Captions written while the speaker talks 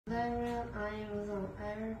Everyone, I will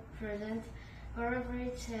present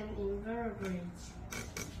vertebrates and invertebrates.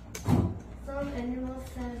 Some animals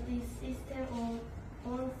have this system of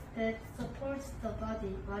bones that supports the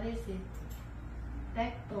body. What is it?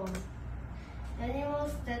 Backbone.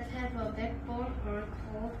 Animals that have a backbone are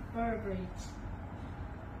called vertebrates.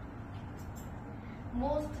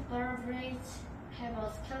 Most vertebrates have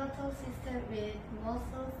a skeletal system with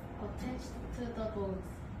muscles attached to the bones.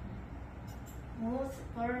 Most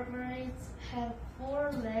vertebrates have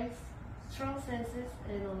 4 legs, strong senses,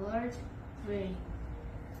 and a large brain.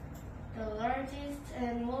 The largest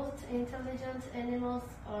and most intelligent animals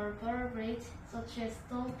are vertebrates such as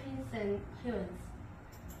dolphins and humans.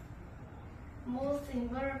 Most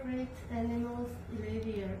invertebrate animals live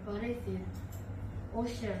here. What is it?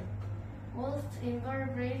 Ocean. Most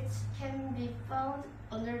invertebrates can be found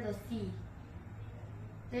under the sea.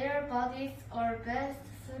 Their bodies are best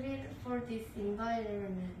suited for this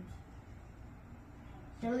environment.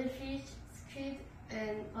 Jellyfish, squid,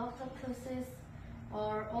 and octopuses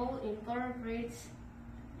are all invertebrates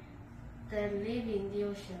that live in the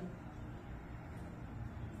ocean.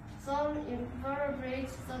 Some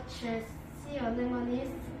invertebrates such as sea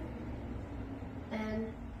anemones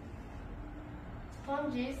and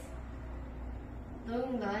sponges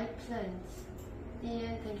don't like plants. The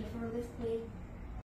end. Thank you for listening.